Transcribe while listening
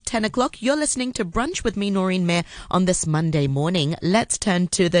10 o'clock. You're listening to Brunch with me, Noreen Mayer, on this Monday morning. Let's turn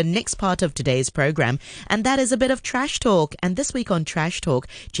to the next part of today's program, and that is a bit of trash talk. And this week on Trash Talk,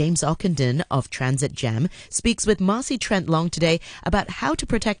 James Ockenden of Transit Jam speaks with Marcy Trent Long today about how to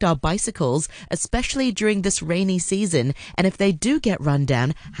protect our bicycles, especially during this rainy season, and if they do get run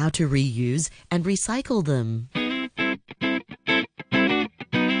down, how to reuse and recycle them.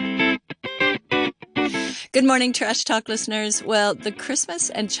 Good morning, Trash Talk listeners. Well, the Christmas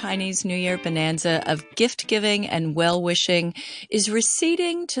and Chinese New Year bonanza of gift giving and well-wishing is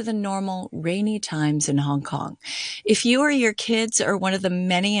receding to the normal rainy times in Hong Kong. If you or your kids are one of the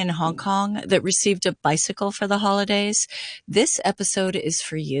many in Hong Kong that received a bicycle for the holidays, this episode is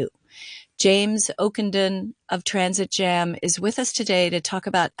for you. James Ockenden of Transit Jam is with us today to talk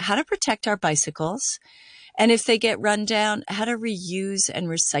about how to protect our bicycles, and if they get run down, how to reuse and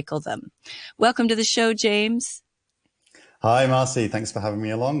recycle them. Welcome to the show, James. Hi, Marcy. Thanks for having me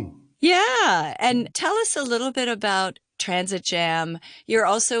along. Yeah. And tell us a little bit about Transit Jam. You're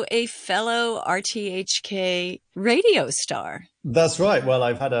also a fellow RTHK radio star. That's right. Well,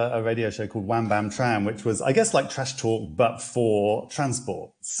 I've had a radio show called Wham Bam Tram, which was, I guess, like Trash Talk, but for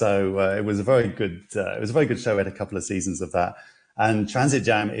transport. So it was a very good show. We had a couple of seasons of that. And Transit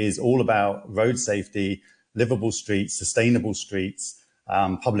Jam is all about road safety, livable streets, sustainable streets,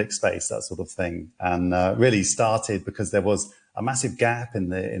 public space, that sort of thing. And really started because there was a massive gap in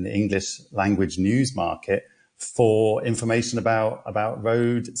the English language news market for information about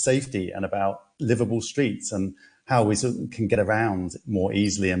road safety and about livable streets and how we sort of can get around more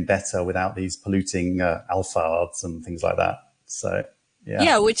easily and better without these polluting alphards and things like that. So,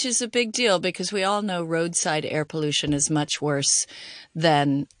 yeah, which is a big deal because we all know roadside air pollution is much worse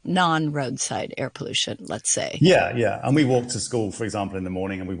than non-roadside air pollution, let's say. Yeah. And we walk to school, for example, in the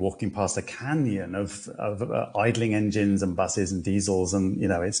morning, and we're walking past a canyon of idling engines and buses and diesels. And,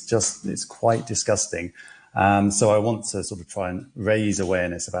 it's quite disgusting. So I want to sort of try and raise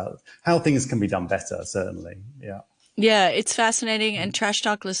awareness about how things can be done better, certainly. Yeah. Yeah, it's fascinating. And Trash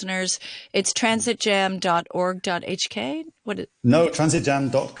Talk listeners, it's transitjam.org.hk. No,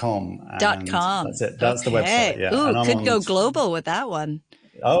 transitjam.com. .com. That's it. That's the website. Yeah. Ooh, could go global with that one.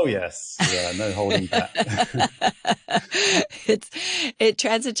 Oh, yes. Yeah, no holding back. It's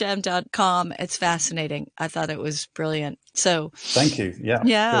transitjam.com. It's fascinating. I thought it was brilliant. So thank you. Yeah.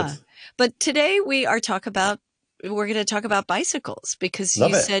 Yeah. Good. But today we're going to talk about bicycles because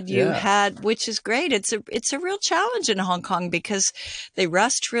you said you had, which is great. It's a real challenge in Hong Kong because they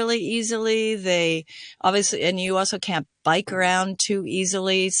rust really easily. They obviously, and you also can't bike around too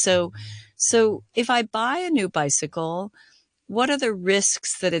easily. So if I buy a new bicycle, what are the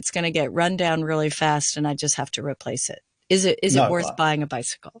risks that it's going to get run down really fast and I just have to replace it? Is it worth buying a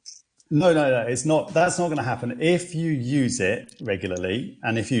bicycle? No, it's not. That's not going to happen. If you use it regularly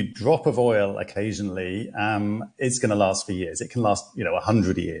and if you drop of oil occasionally, it's going to last for years. It can last,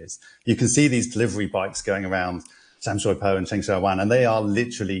 100 years. You can see these delivery bikes going around Sham Shui Po and Sheng Shui Wan, and they are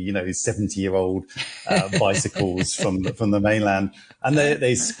literally, 70-year-old bicycles from the mainland, and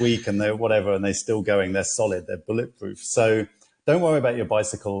they squeak and they're whatever, and they're still going. They're solid. They're bulletproof. So don't worry about your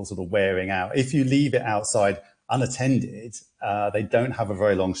bicycle sort of wearing out. If you leave it outside unattended, they don't have a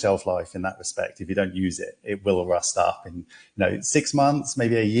very long shelf life in that respect. If you don't use it, it will rust up in 6 months,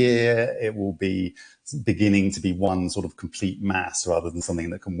 maybe a year. It will be beginning to be one sort of complete mass rather than something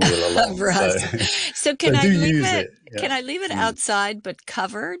that can wheel along. So can I leave it? Yeah. Can I leave it outside but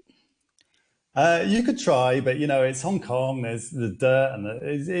covered? You could try, but it's Hong Kong. There's the dirt, and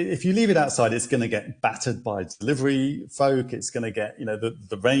if you leave it outside, it's going to get battered by delivery folk. It's going to get,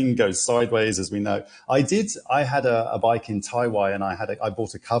 the rain goes sideways, as we know. I had a bike in Taiwan, and I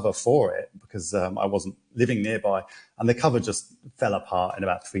bought a cover for it because I wasn't living nearby, and the cover just fell apart in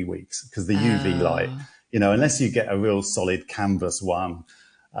about 3 weeks because the UV light. Unless you get a real solid canvas one,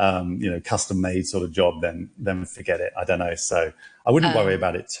 custom made sort of job, then forget it. I don't know. So I wouldn't worry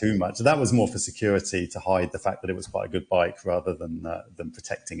about it too much. That was more for security, to hide the fact that it was quite a good bike rather than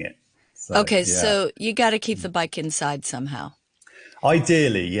protecting it. So, so you got to keep the bike inside somehow.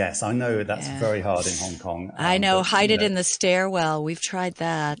 Ideally, yes. I know that's very hard in Hong Kong. I know. Hide it in the stairwell. We've tried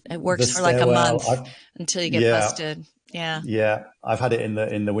that. It works for like a month until you get busted. Yeah. I've had it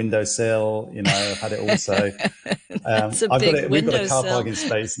in the windowsill. I've had it also. We've got a car parking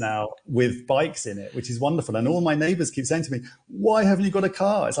space now with bikes in it, which is wonderful. And all my neighbours keep saying to me, "Why haven't you got a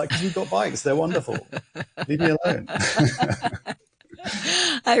car?" It's like, because we've got bikes. They're wonderful. Leave me alone.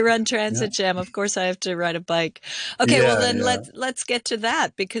 I run Transit Jam. Of course, I have to ride a bike. Okay, let's get to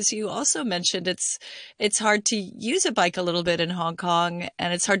that, because you also mentioned it's hard to use a bike a little bit in Hong Kong,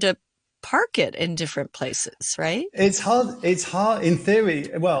 and it's hard to park it in different places, right? It's hard. It's hard in theory.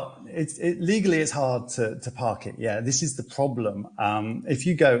 Well, legally it's hard to park it. Yeah, this is the problem. If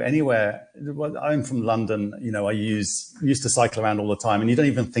you go anywhere, well, I'm from London. I used to cycle around all the time, and you don't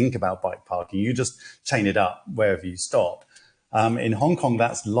even think about bike parking. You just chain it up wherever you stop. In Hong Kong,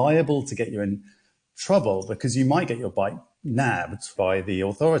 that's liable to get you in trouble because you might get your bike nabbed by the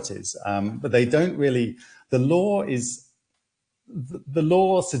authorities. But they don't really. The law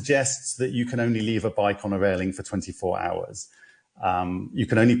suggests that you can only leave a bike on a railing for 24 hours. You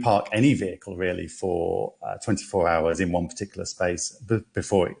can only park any vehicle really for 24 hours in one particular space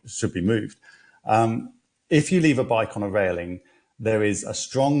before it should be moved. If you leave a bike on a railing, there is a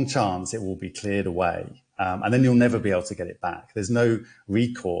strong chance it will be cleared away. And then you'll never be able to get it back. There's no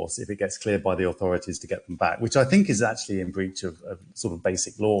recourse if it gets cleared by the authorities to get them back, which I think is actually in breach of sort of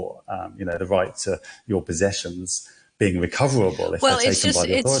basic law, the right to your possessions being recoverable if they're taken by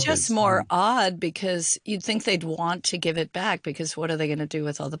the authorities. It's just more odd because you'd think they'd want to give it back because what are they going to do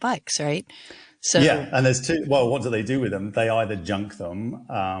with all the bikes, right? So yeah, and there's two. Well, what do they do with them? They either junk them,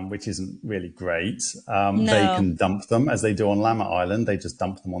 which isn't really great. They can dump them, as they do on Lamma Island. They just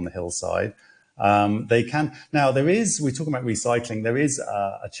dump them on the hillside. They can now. We're talking about recycling. There is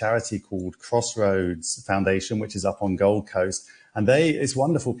a charity called Crossroads Foundation, which is up on Gold Coast. And it's a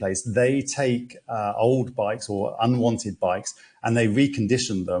wonderful place. They take old bikes or unwanted bikes and they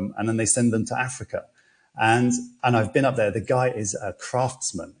recondition them and then they send them to Africa. And I've been up there. The guy is a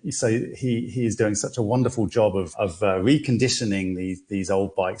craftsman. So he is doing such a wonderful job of reconditioning these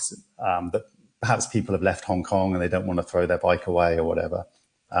old bikes that perhaps people have left Hong Kong and they don't want to throw their bike away or whatever.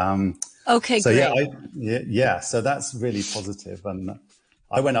 Okay, so great. So that's really positive. And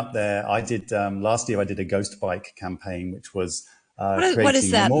I went up there. I did last year. I did a ghost bike campaign, which was what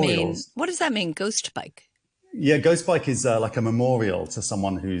does that memorials. mean? What does that mean, ghost bike? Yeah, ghost bike is like a memorial to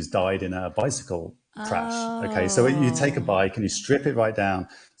someone who's died in a bicycle crash. Okay, so you take a bike and you strip it right down,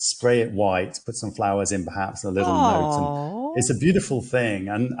 spray it white, put some flowers in perhaps, and a little note. And it's a beautiful thing.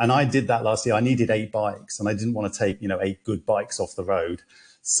 And I did that last year. I needed 8 bikes and I didn't want to take, 8 good bikes off the road.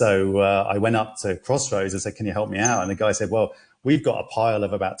 So I went up to Crossroads and said, can you help me out? And the guy said, well, we've got a pile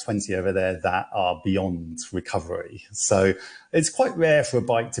of about 20 over there that are beyond recovery. So it's quite rare for a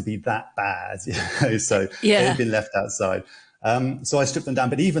bike to be that bad. So yeah. It had been left outside. So I stripped them down.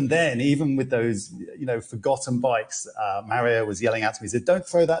 But even then, even with those, forgotten bikes, Mario was yelling out to me, he said, don't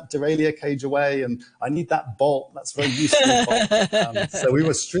throw that derailleur cage away. And I need that bolt. That's a very useful bolt. So we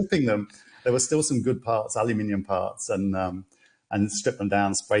were stripping them. There were still some good parts, aluminium parts, and stripped them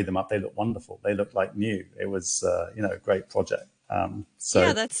down, sprayed them up. They looked wonderful. They looked like new. It was, a great project.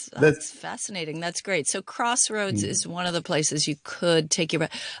 Yeah, that's fascinating. That's great. So Crossroads is one of the places you could take your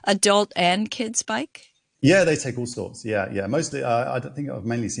adult and kids bike. Yeah, they take all sorts. Yeah. Mostly, I don't think I've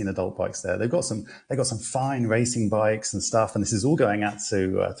mainly seen adult bikes there. They've got some fine racing bikes and stuff. And this is all going out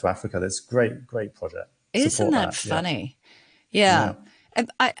to Africa. That's great project. Isn't that funny? Yeah.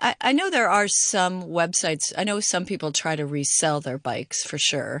 I know there are some websites. I know some people try to resell their bikes for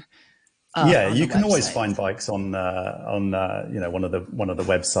sure. You can always find bikes on one of the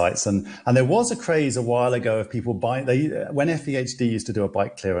websites, and there was a craze a while ago of people buying. When FEHD used to do a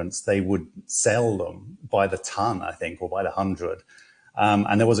bike clearance, they would sell them by the ton, I think, or by the 100.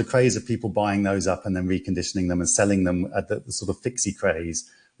 And there was a craze of people buying those up and then reconditioning them and selling them at the sort of fixie craze,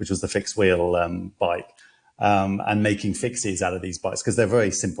 which was the fixed wheel bike. And making fixies out of these bikes because they're very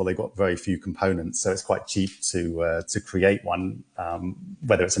simple. They've got very few components, so it's quite cheap to create one.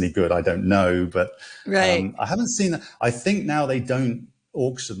 Whether it's any good, I don't know, but right. I haven't seen that. I think now they don't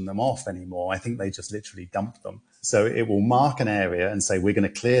auction them off anymore. I think they just literally dump them. So it will mark an area and say, we're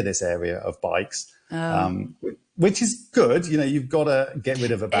going to clear this area of bikes. Which is good. You've got to get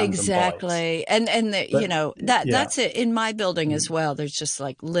rid of abandoned bikes. Exactly. That's it. In my building as well, there's just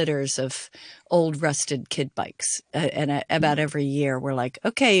like litters of old rusted kid bikes. And about every year we're like,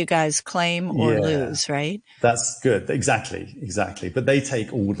 okay, you guys claim or lose, right? That's good. Exactly. But they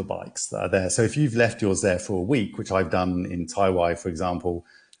take all the bikes that are there. So if you've left yours there for a week, which I've done in Taiwan, for example,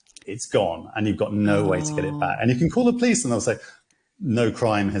 it's gone and you've got no way to get it back. And you can call the police and they'll say, no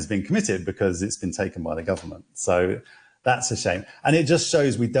crime has been committed because it's been taken by the government. So that's a shame. And it just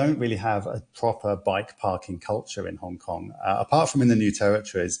shows we don't really have a proper bike parking culture in Hong Kong. Apart from in the new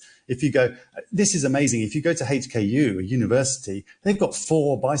territories, if you go, this is amazing. If you go to HKU, a university, they've got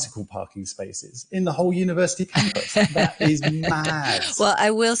 4 bicycle parking spaces in the whole university campus. That is mad. Well,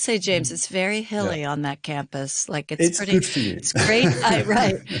 I will say, James, it's very hilly on that campus. Like it's pretty good for you. It's great.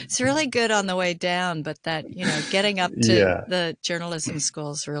 Right. It's really good on the way down, but that, getting up to the journalism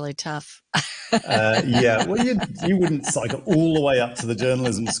school is really tough. Yeah, well, you wouldn't cycle all the way up to the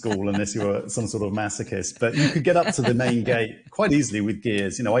journalism school unless you were some sort of masochist, but you could get up to the main gate quite easily with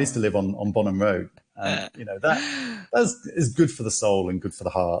gears. I used to live on Bonham Road, and that is good for the soul and good for the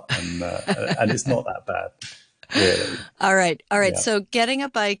heart, and it's not that bad, really. All right. Yeah. So getting a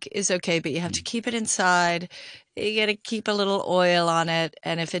bike is okay, but you have to keep it inside. You got to keep a little oil on it,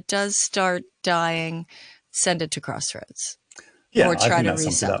 and if it does start dying, send it to Crossroads. Yeah, Or I try think to that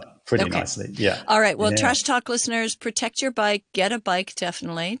sums it resell up pretty Okay. nicely. Yeah. All right. Well, Yeah. Trash Talk listeners, protect your bike. Get a bike,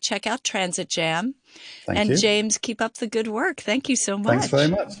 definitely. Check out Transit Jam. Thank And you. James, keep up the good work. Thank you so much. Thanks very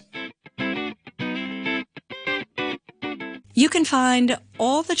much. You can find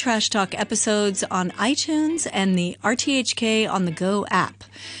all the Trash Talk episodes on iTunes and the RTHK on the Go app.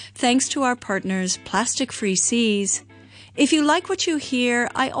 Thanks to our partners, Plastic Free Seas. If you like what you hear,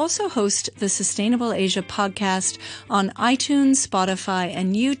 I also host the Sustainable Asia podcast on iTunes, Spotify,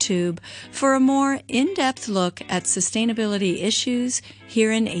 and YouTube for a more in-depth look at sustainability issues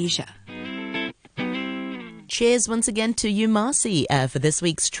here in Asia. Cheers once again to you, Marcy, for this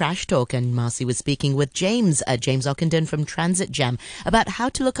week's Trash Talk. And Marcy was speaking with James Ockenden from Transit Jam about how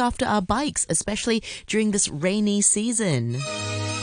to look after our bikes, especially during this rainy season.